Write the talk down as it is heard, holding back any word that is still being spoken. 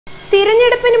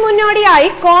തിരഞ്ഞെടുപ്പിന് മുന്നോടിയായി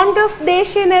കോൺഗ്രസ്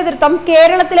ദേശീയ നേതൃത്വം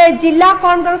കേരളത്തിലെ ജില്ലാ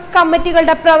കോൺഗ്രസ്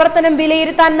കമ്മിറ്റികളുടെ പ്രവർത്തനം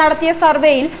വിലയിരുത്താൻ നടത്തിയ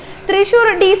സർവേയിൽ തൃശൂർ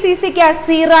ഡിസിസിക്ക്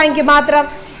സി റാങ്ക് മാത്രം.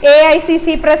 AICC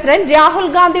പ്രസിഡന്റ് രാഹുൽ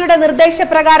ഗാന്ധിയുടെ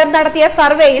നിർദ്ദേശപ്രകാരം നടത്തിയ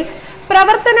സർവേയിൽ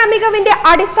പ്രവർത്തന മികവിന്റെ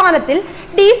അടിസ്ഥാനത്തിൽ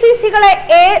ഡിസിസികളെ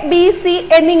A, B, C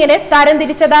എന്നിങ്ങനെ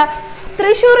തരംതിരിച്ചത്.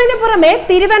 തൃശൂരിന് പുറമെ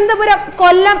തിരുവനന്തപുരം,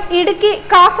 കൊല്ലം, ഇടുക്കി,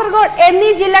 കാസർഗോഡ്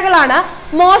എന്നീ ജില്ലകളാണ്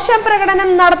മോശം പ്രകടനം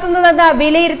നടത്തുന്നതെന്ന്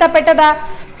വിലയിരുത്തപ്പെട്ടത്.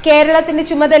 കേരളത്തിന്റെ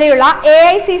ചുമതലയുള്ള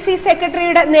AICC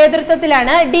സെക്രട്ടറിയുടെ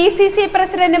നേതൃത്വത്തിലാണ് DCC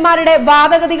പ്രസിഡന്റുമാരുടെ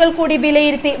വാദഗതികൾ കൂടി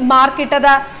വിലയിരുത്തി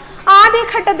മാർക്കിട്ടത്.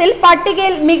 ആദ്യഘട്ടത്തിൽ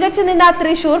പട്ടികയിൽ മികച്ചു നിന്ന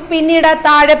തൃശൂർ പിന്നീട്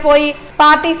താഴെ പോയി.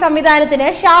 പാർട്ടി സംവിധാനത്തിന്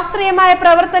ശാസ്ത്രീയമായ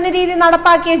പ്രവർത്തന രീതി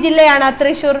നടപ്പാക്കിയ ജില്ലയാണ്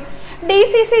തൃശൂർ.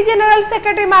 DCC ജനറൽ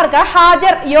സെക്രട്ടറിമാർക്ക്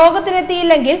ഹാജർ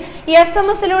യോഗത്തിനെത്തിയില്ലെങ്കിൽ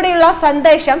SMS-ലൂടെയുള്ള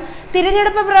സന്ദേശം,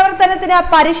 തിരഞ്ഞെടുപ്പ് പ്രവർത്തനത്തിന്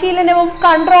പരിശീലനവും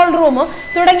കൺട്രോൾ റൂമും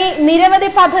തുടങ്ങി നിരവധി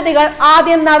പദ്ധതികൾ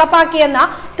ആദ്യം നടപ്പാക്കിയെന്ന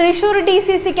തൃശൂർ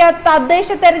DCCക്ക് തദ്ദേശ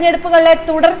തെരഞ്ഞെടുപ്പുകളിലെ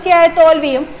തുടർച്ചയായ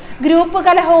തോൽവിയും ഗ്രൂപ്പ്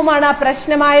കലഹവുമാണ്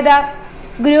പ്രശ്നമായത്.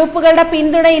 ഗ്രൂപ്പുകളുടെ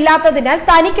പിന്തുണയില്ലാത്തതിനാൽ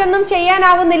തനിക്കൊന്നും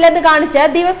ചെയ്യാനാകുന്നില്ലെന്ന് കാണിച്ച്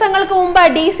ദിവസങ്ങൾക്ക് മുമ്പ്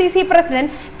DCC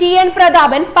president TN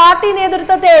Prathapan party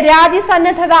നേതൃത്വത്തെ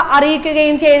രാജിസന്നദ്ധത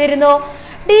അറിയിക്കുകയും ചെയ്തിരുന്നു.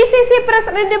 DCC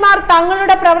പ്രസിഡന്റുമാർ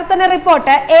തങ്ങളുടെ പ്രവർത്തന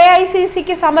റിപ്പോർട്ട്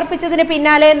AICCക്ക് സമർപ്പിച്ചതിന്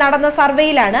പിന്നാലെ നടന്ന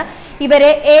സർവേയിലാണ്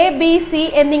ഇവരെ A, B, C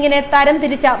എന്നിങ്ങനെ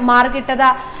തരംതിരിച്ച മാർക്കിട്ടത്.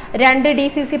 2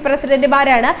 DCC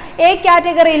പ്രസിഡന്റുമാരാണ് A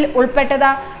കാറ്റഗറിയിൽ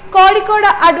ഉൾപ്പെട്ടത്. Kozhikode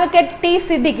advocate T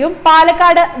സിദ്ദിഖും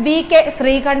Palakkad VK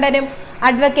ശ്രീകണ്ഠനും,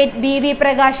 advocate BV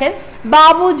Prakashan,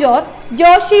 Babu George,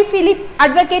 Joshi Philip,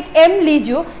 advocate M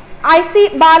Liju, IC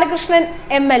Balakrishnan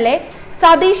MLA,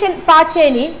 Satheesan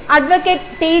Pacheni, advocate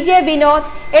TJ Vinod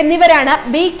എന്നിവരാണ്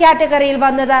B കാറ്റഗറിയിൽ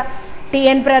വന്നത്.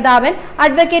 TN പ്രതാപൻ,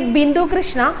 അഡ്വക്കേറ്റ് ബിന്ദു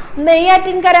കൃഷ്ണ,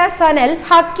 നെയ്യാറ്റിൻകര സനൽ,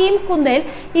 ഹക്കീം കുന്നേൽ,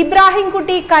 ഇബ്രാഹിം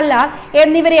കുട്ടി കല്ലാർ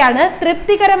എന്നിവരെയാണ്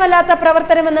തൃപ്തികരമല്ലാത്ത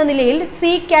പ്രവർത്തനമെന്ന നിലയിൽ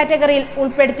C കാറ്റഗറിയിൽ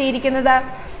ഉൾപ്പെടുത്തിയിരിക്കുന്നത്.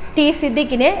 T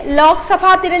സിദ്ദിഖിനെ ലോക്സഭാ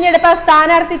തിരഞ്ഞെടുപ്പ്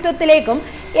സ്ഥാനാർത്ഥിത്വത്തിലേക്കും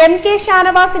MK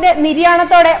ഷാനവാസിന്റെ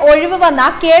നിര്യാണത്തോടെ ഒഴിവ് വന്ന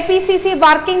KPCC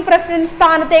വർക്കിംഗ് പ്രസിഡന്റ്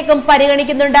സ്ഥാനത്തേക്കും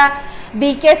പരിഗണിക്കുന്നുണ്ട്.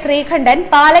 VK ശ്രീകണ്ഠൻ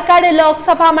പാലക്കാട്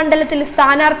ലോക്സഭാ മണ്ഡലത്തിൽ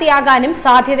സ്ഥാനാർത്ഥിയാകാനും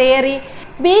സാധ്യതയേറി.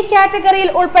 B കാറ്റഗറിയിൽ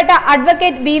ഉൾപ്പെട്ട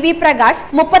അഡ്വക്കേറ്റ് BV പ്രകാശ്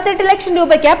 38 ലക്ഷം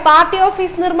രൂപയ്ക്ക് പാർട്ടി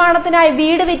ഓഫീസ് നിർമ്മാണത്തിനായി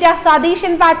വീട് വിറ്റ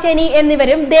സതീശൻ പാച്ചേനി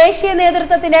എന്നിവരും ദേശീയ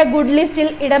നേതൃത്വത്തിന്റെ ഗുഡ് ലിസ്റ്റിൽ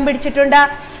ഇടം പിടിച്ചിട്ടുണ്ട്.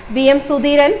 VM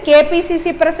സുധീരൻ KPCC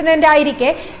പ്രസിഡന്റ് ആയിരിക്കെ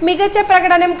മികച്ച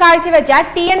പ്രകടനം കാഴ്ചവെച്ച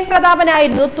TN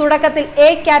പ്രതാപനായിരുന്നു തുടക്കത്തിൽ A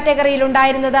കാറ്റഗറിയിൽ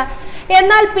ഉണ്ടായിരുന്നത്.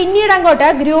 എന്നാൽ പിന്നീട് അങ്ങോട്ട്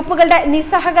ഗ്രൂപ്പുകളുടെ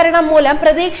നിസ്സഹകരണം മൂലം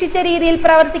പ്രതീക്ഷിച്ച രീതിയിൽ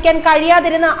പ്രവർത്തിക്കാൻ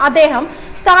കഴിയാതിരുന്ന അദ്ദേഹം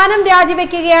സ്ഥാനം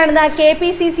രാജിവെക്കുകയാണെന്ന്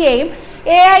KPCCയെയും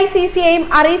AICCയെയും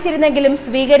അറിയിച്ചിരുന്നെങ്കിലും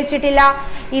സ്വീകരിച്ചിട്ടില്ല.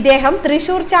 ഇദ്ദേഹം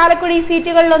തൃശൂർ, ചാലക്കുടി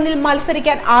സീറ്റുകളിലൊന്നിൽ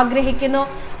മത്സരിക്കാൻ ആഗ്രഹിക്കുന്നു.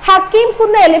 ഹക്കീം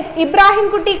കുന്നേലും ഇബ്രാഹിം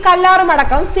കുട്ടി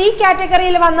കല്ലാറുമടക്കം C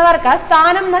കാറ്റഗറിയിൽ വന്നവർക്ക്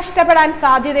സ്ഥാനം നഷ്ടപ്പെടാൻ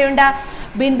സാധ്യതയുണ്ട്.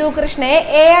 ബിന്ദു കൃഷ്ണയെ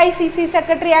AICC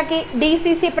സെക്രട്ടറിയാക്കി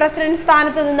DCC പ്രസിഡന്റ്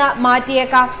സ്ഥാനത്ത് നിന്ന്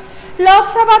മാറ്റിയേക്കാം.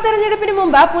 ലോക്സഭാ തെരഞ്ഞെടുപ്പിന്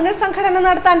മുമ്പ് പുനഃസംഘടന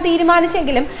നടത്താൻ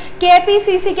തീരുമാനിച്ചെങ്കിലും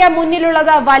KPCCക്ക്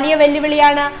മുന്നിലുള്ളത് വലിയ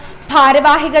വെല്ലുവിളിയാണ്.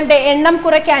 ഭാരവാഹികളുടെ എണ്ണം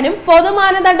കുറയ്ക്കാനും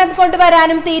പൊതുമാനദണ്ഡം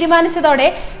കൊണ്ടുവരാനും തീരുമാനിച്ചതോടെ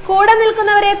കൂടെ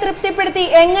നിൽക്കുന്നവരെ തൃപ്തിപ്പെടുത്തി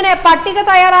എങ്ങനെ പട്ടിക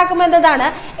തയ്യാറാക്കുമെന്നതാണ്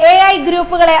AI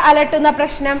ഗ്രൂപ്പുകളെ അലട്ടുന്ന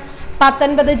പ്രശ്നം.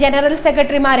 19 ജനറൽ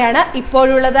സെക്രട്ടറിമാരാണ്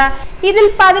ഇപ്പോഴുള്ളത്. ഇതിൽ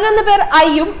 11 പേർ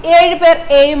Iയും 7 പേർ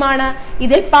Aയുമാണ്.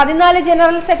 ഇതിൽ 14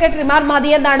 ജനറൽ സെക്രട്ടറിമാർ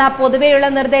മതിയെന്നാണ് പൊതുവെയുള്ള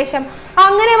നിർദ്ദേശം.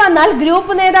 അങ്ങനെ വന്നാൽ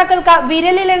ഗ്രൂപ്പ് നേതാക്കൾക്ക്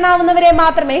വിരലിലെണ്ണാവുന്നവരെ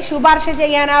മാത്രമേ ശുപാർശ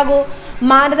ചെയ്യാനാകൂ.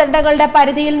 മാനദണ്ഡങ്ങളുടെ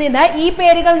പരിധിയിൽ നിന്ന് ഈ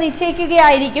പേരുകൾ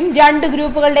നിശ്ചയിക്കുകയായിരിക്കും 2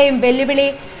 ഗ്രൂപ്പുകളുടെയും വെല്ലുവിളി.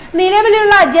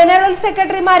 നിലവിലുള്ള ജനറൽ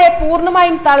സെക്രട്ടറിമാരെ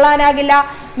പൂർണ്ണമായും തള്ളാനാകില്ല.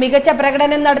 മികച്ച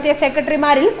പ്രകടനം നടത്തിയ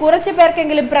സെക്രട്ടറിമാരിൽ കുറച്ചു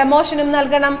പേർക്കെങ്കിലും പ്രമോഷനും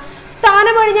നൽകണം.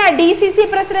 സ്ഥാനമൊഴിഞ്ഞ DCC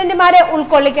പ്രസിഡന്റുമാരെ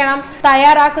ഉൾക്കൊള്ളിക്കണം.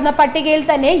 തയ്യാറാക്കുന്ന പട്ടികയിൽ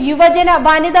തന്നെ യുവജന,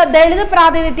 വനിത, ദളിത്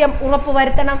പ്രാതിനിധ്യം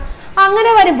ഉറപ്പുവരുത്തണം.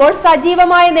 അങ്ങനെ വരുമ്പോൾ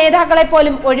സജീവമായ നേതാക്കളെ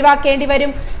പോലും ഒഴിവാക്കേണ്ടി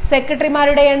വരും.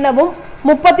 സെക്രട്ടറിമാരുടെ എണ്ണവും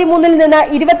 33-ൽ നിന്ന്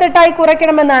 28ആയി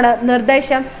കുറയ്ക്കണമെന്നാണ്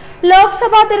നിർദ്ദേശം.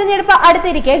 ലോക്സഭാ തിരഞ്ഞെടുപ്പ്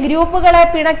അടുത്തിരിക്കെ ഗ്രൂപ്പുകളെ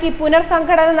പിണക്കി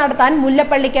പുനർസംഘടന നടത്താൻ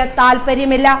മുല്ലപ്പള്ളിക്ക്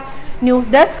താല്പര്യമില്ല.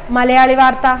 ന്യൂസ് ഡെസ്ക് മലയാളി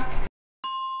വാർത്ത.